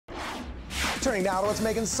Turning now to what's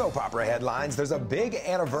making soap opera headlines. There's a big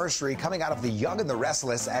anniversary coming out of The Young and the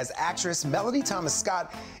Restless as actress Melody Thomas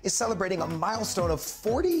Scott is celebrating a milestone of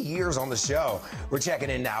 40 years on the show. We're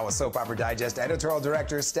checking in now with Soap Opera Digest editorial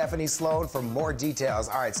director Stephanie Sloane for more details.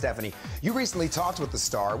 All right, Stephanie, you recently talked with the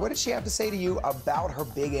star. What did she have to say to you about her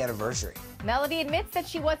big anniversary? Melody admits that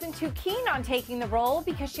she wasn't too keen on taking the role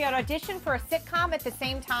because she had auditioned for a sitcom at the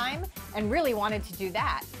same time and really wanted to do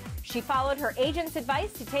that. She followed her agent's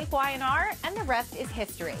advice to take Y&R, and the rest is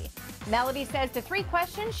history. Melody says the three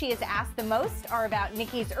questions she is asked the most are about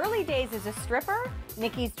Nikki's early days as a stripper,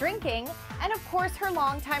 Nikki's drinking, and of course her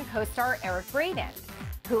longtime co-star Eric Braeden.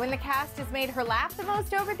 Who in the cast has made her laugh the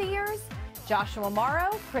most over the years? Joshua Morrow,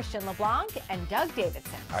 Christian LeBlanc, and Doug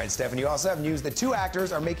Davidson. All right, Stephanie, you also have news that two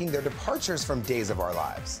actors are making their departures from Days of Our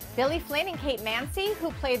Lives. Billy Flynn and Kate Mansi,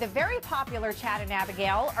 who play the very popular Chad and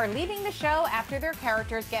Abigail, are leaving the show after their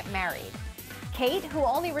characters get married. Kate, who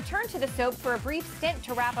only returned to the soap for a brief stint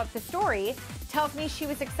to wrap up the story, tells me she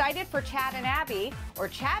was excited for Chad and Abby, or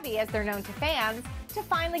Chabby as they're known to fans, to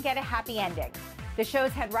finally get a happy ending. The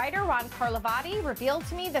show's head writer, Ron Carlivati, revealed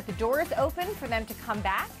to me that the door is open for them to come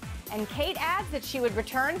back, and Kate adds that she would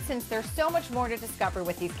return since there's so much more to discover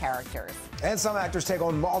with these characters. And some actors take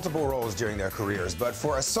on multiple roles during their careers, but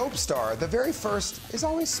for a soap star, the very first is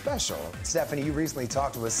always special. Stephanie, you recently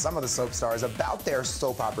talked with some of the soap stars about their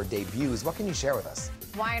soap opera debuts. What can you share with us?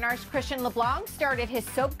 Y&R's Christian LeBlanc started his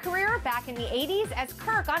soap career back in the 80s as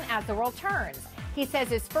Kirk on As the World Turns. He says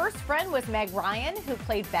his first friend was Meg Ryan, who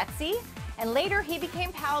played Betsy, and later he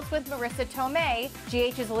became pals with Marissa Tomei.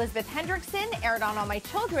 GH's Elizabeth Hendrickson aired on All My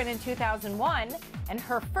Children in 2001, and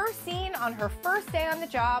her first scene on her first day on the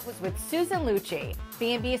job was with Susan Lucci.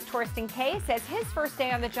 B&B's Torsten Kay says his first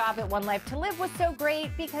day on the job at One Life to Live was so great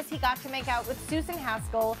because he got to make out with Susan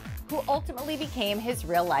Haskell, who ultimately became his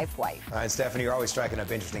real-life wife. All right, Stephanie, you're always striking up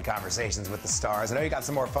interesting conversations with the stars. I know you got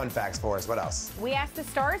some more fun facts for us. What else? We asked the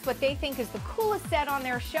stars what they think is the coolest set on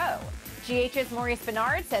their show. GH's Maurice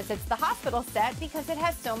Bernard says it's the hospital set because it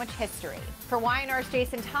has so much history. For Y&R's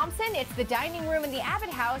Jason Thompson, it's the dining room in the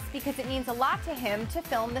Abbott house because it means a lot to him to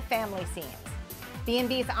film the family scenes.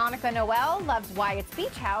 B&B's Annika Noel loves Wyatt's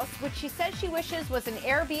beach house, which she says she wishes was an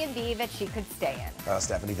Airbnb that she could stay in. Well,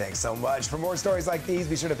 Stephanie, thanks so much. For more stories like these,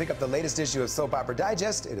 be sure to pick up the latest issue of Soap Opera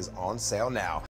Digest. It is on sale now.